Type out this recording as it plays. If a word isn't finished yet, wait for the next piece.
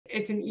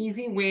it's an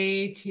easy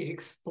way to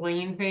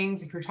explain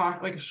things if you're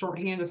talking like a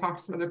shorthand to talk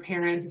to some other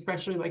parents,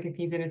 especially like if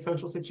he's in a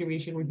social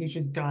situation when he's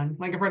just done.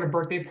 Like if we're at a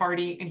birthday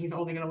party and he's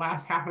only going to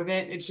last half of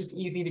it, it's just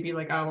easy to be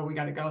like, oh, well, we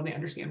got to go, and they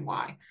understand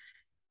why.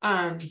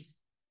 Um,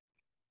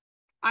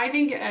 I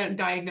think a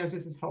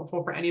diagnosis is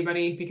helpful for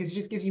anybody because it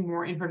just gives you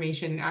more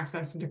information and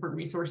access to different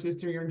resources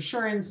through your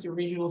insurance, your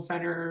regional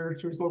center,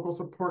 through local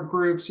support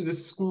groups, through the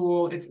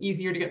school. It's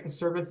easier to get the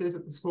services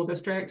at the school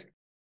district.